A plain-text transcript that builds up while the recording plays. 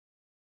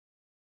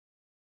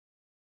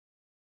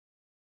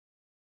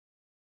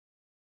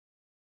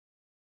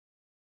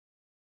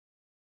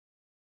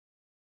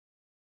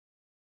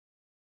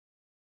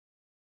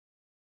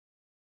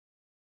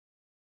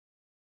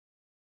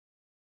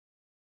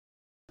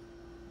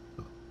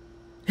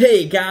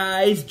Hey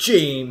guys,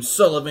 James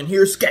Sullivan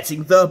here,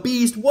 sketching the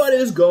beast. What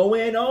is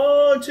going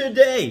on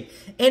today?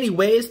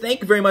 Anyways,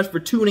 thank you very much for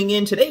tuning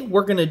in. Today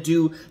we're going to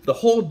do the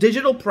whole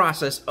digital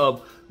process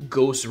of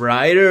Ghost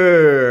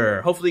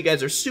Rider. Hopefully you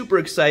guys are super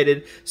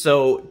excited,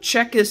 so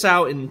check this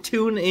out and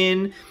tune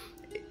in.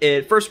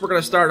 First we're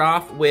going to start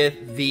off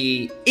with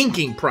the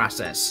inking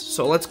process,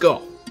 so let's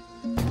go.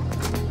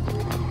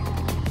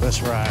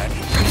 Let's ride.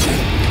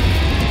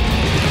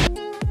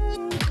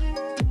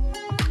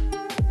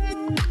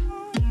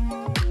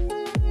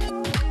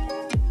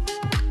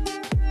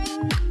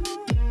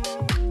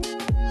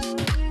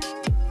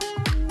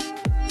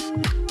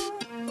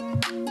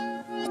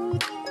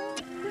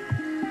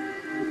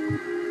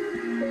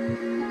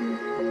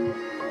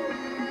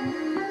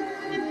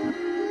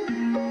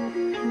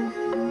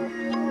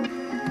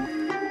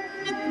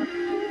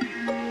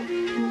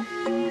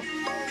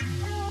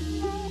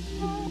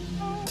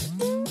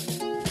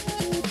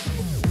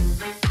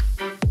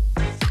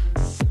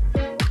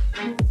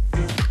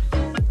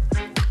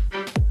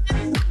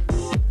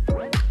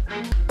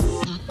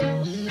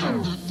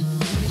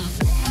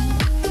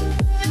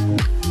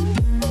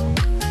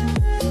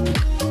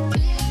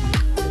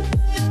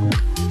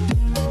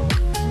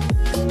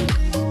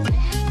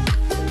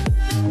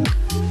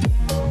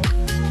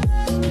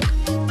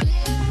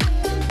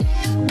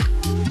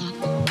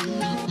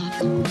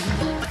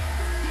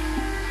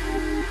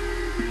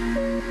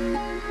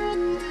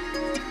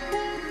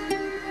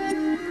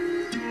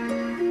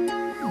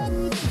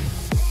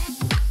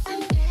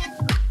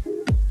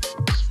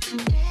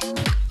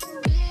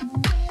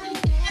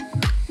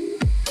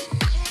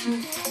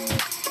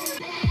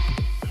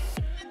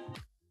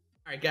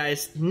 Alright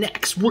guys,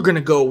 next we're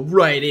gonna go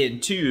right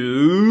into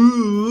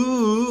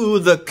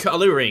the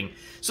coloring.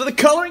 So the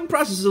coloring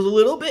process is a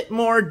little bit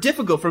more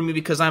difficult for me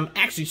because I'm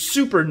actually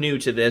super new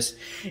to this,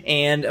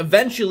 and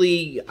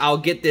eventually I'll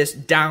get this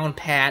down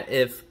pat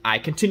if I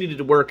continue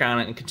to work on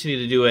it and continue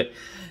to do it.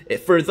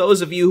 For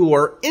those of you who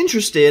are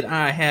interested,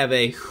 I have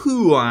a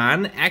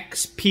Huon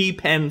XP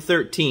Pen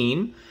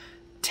 13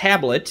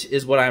 tablet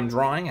is what I'm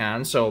drawing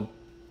on, so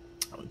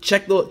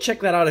check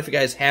that out if you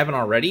guys haven't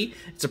already.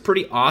 It's a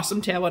pretty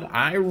awesome tablet.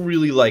 I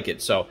really like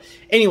it. So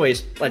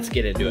anyways, let's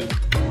get into it.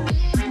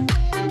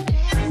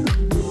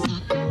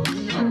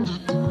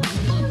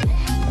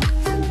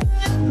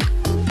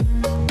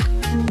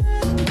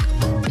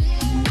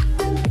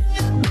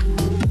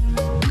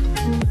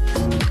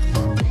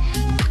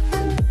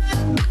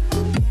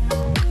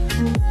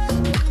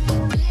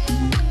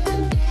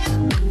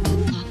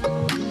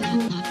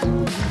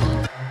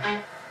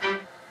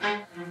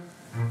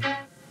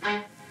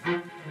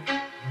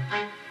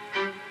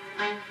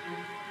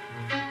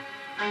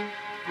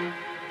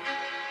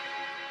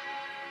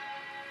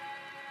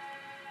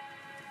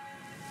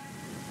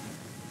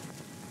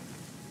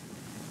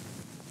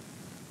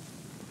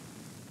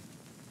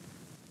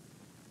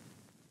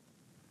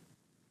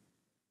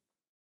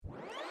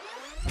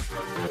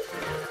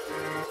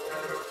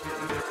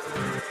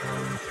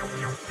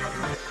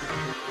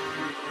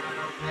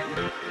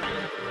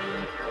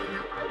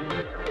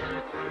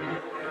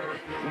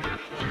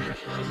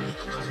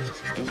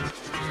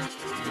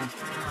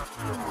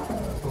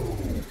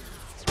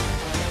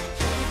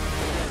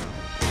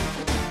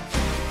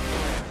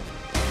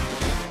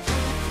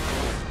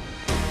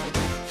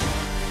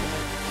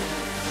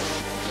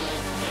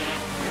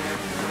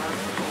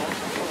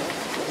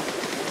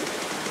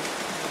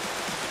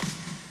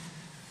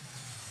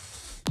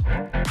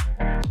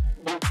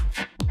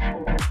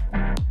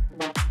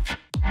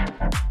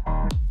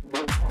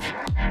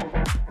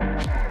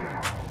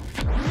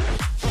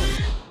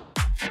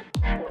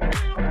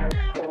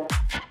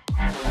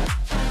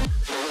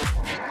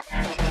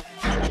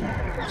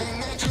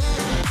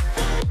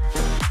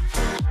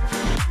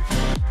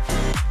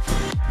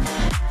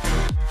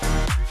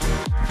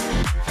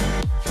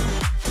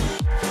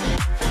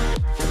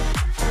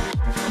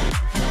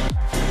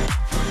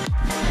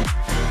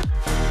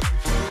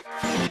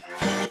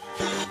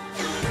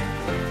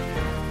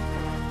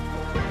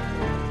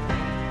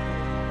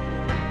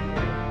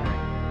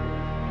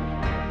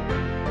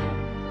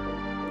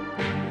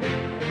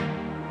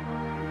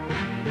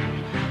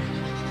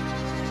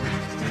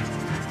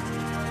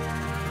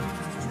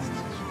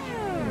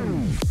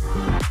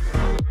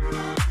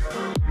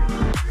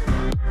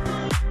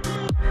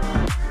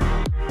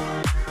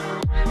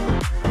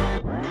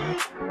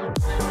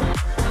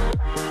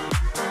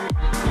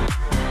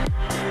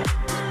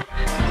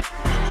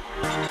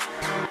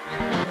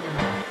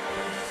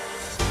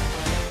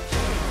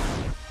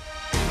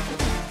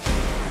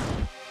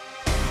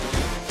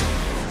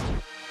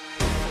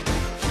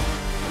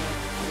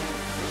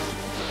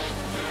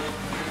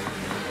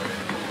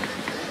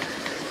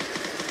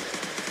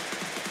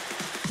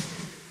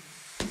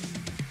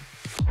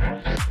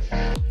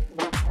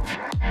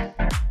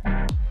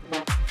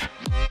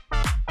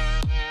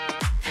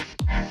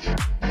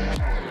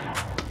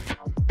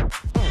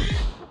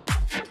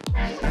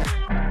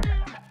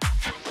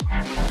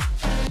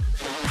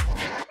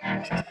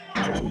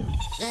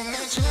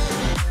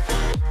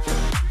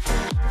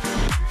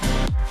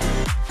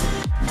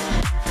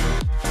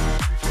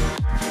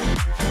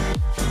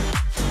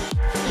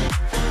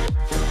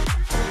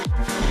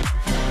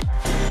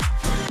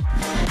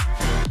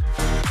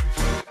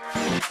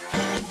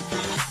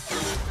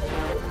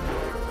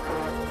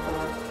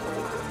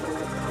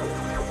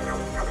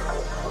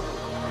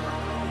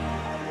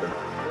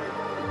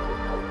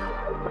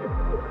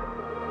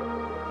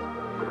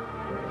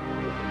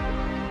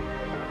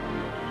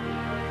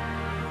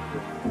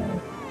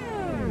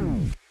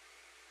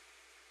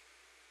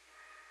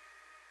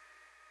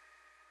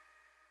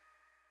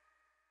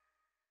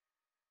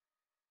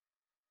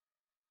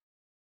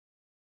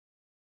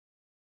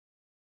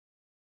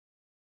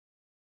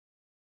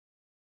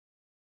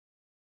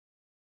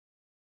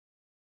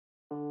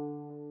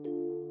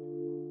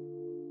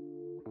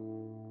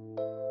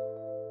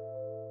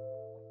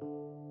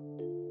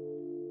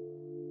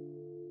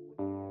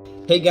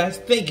 Hey guys,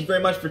 thank you very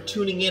much for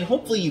tuning in.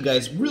 Hopefully you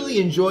guys really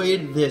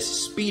enjoyed this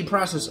speed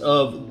process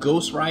of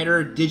Ghost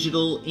Rider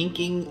digital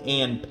inking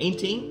and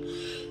painting.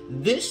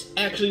 This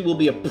actually will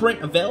be a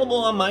print available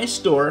on my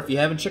store. If you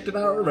haven't checked it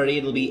out already,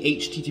 it'll be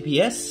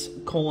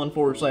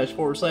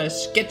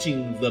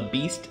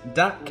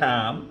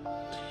https://sketchingthebeast.com.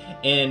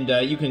 And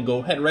you can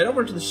go head right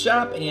over to the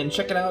shop and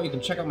check it out. You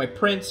can check out my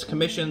prints,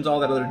 commissions, all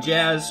that other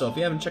jazz. So if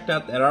you haven't checked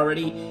out that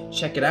already,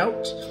 check it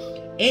out.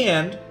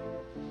 And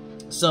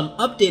some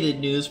updated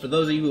news for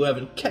those of you who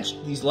haven't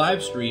catched these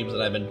live streams that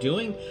I've been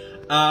doing.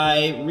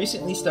 I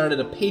recently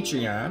started a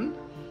Patreon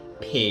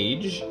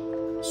page.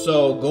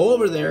 So go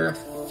over there,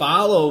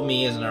 follow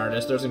me as an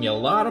artist. There's going to be a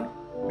lot of,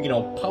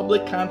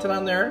 public content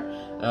on there.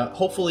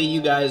 Hopefully you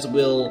guys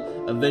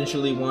will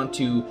eventually want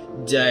to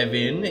dive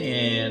in,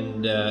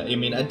 and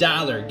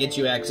 $1 gets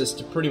you access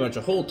to pretty much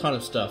a whole ton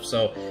of stuff.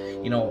 So,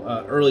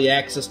 early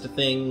access to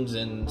things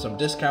and some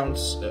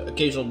discounts,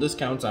 occasional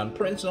discounts on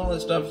prints and all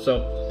that stuff.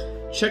 So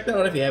check that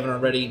out if you haven't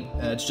already.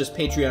 It's just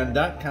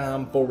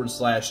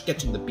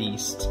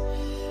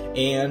patreon.com/sketchingthebeast.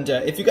 And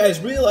if you guys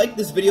really like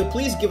this video,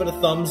 please give it a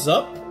thumbs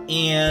up.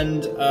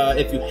 And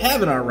if you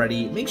haven't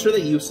already, make sure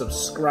that you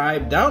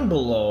subscribe down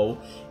below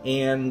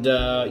and,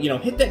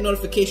 hit that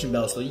notification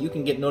bell so that you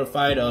can get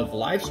notified of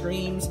live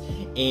streams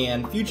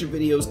and future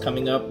videos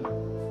coming up.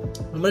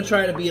 I'm going to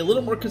try to be a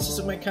little more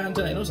consistent with my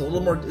content. I know it's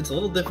a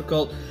little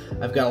difficult.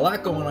 I've got a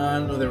lot going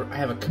on. I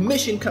have a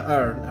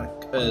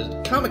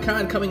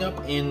Comic-Con coming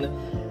up in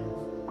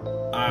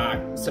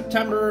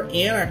September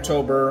and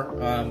October.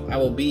 I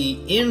will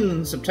be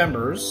in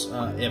September's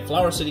at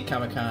Flower City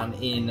Comic Con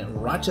in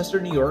Rochester,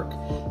 New York.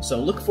 So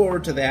look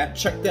forward to that.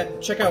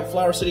 Check out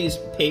Flower City's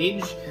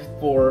page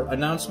for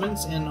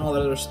announcements and all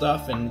that other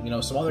stuff,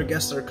 and some other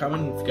guests are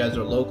coming. If you guys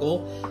are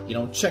local,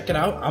 check it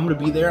out. I'm gonna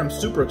be there. I'm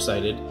super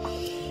excited.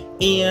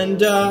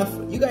 And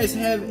you guys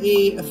have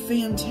a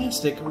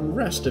fantastic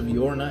rest of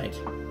your night.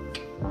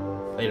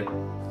 Later.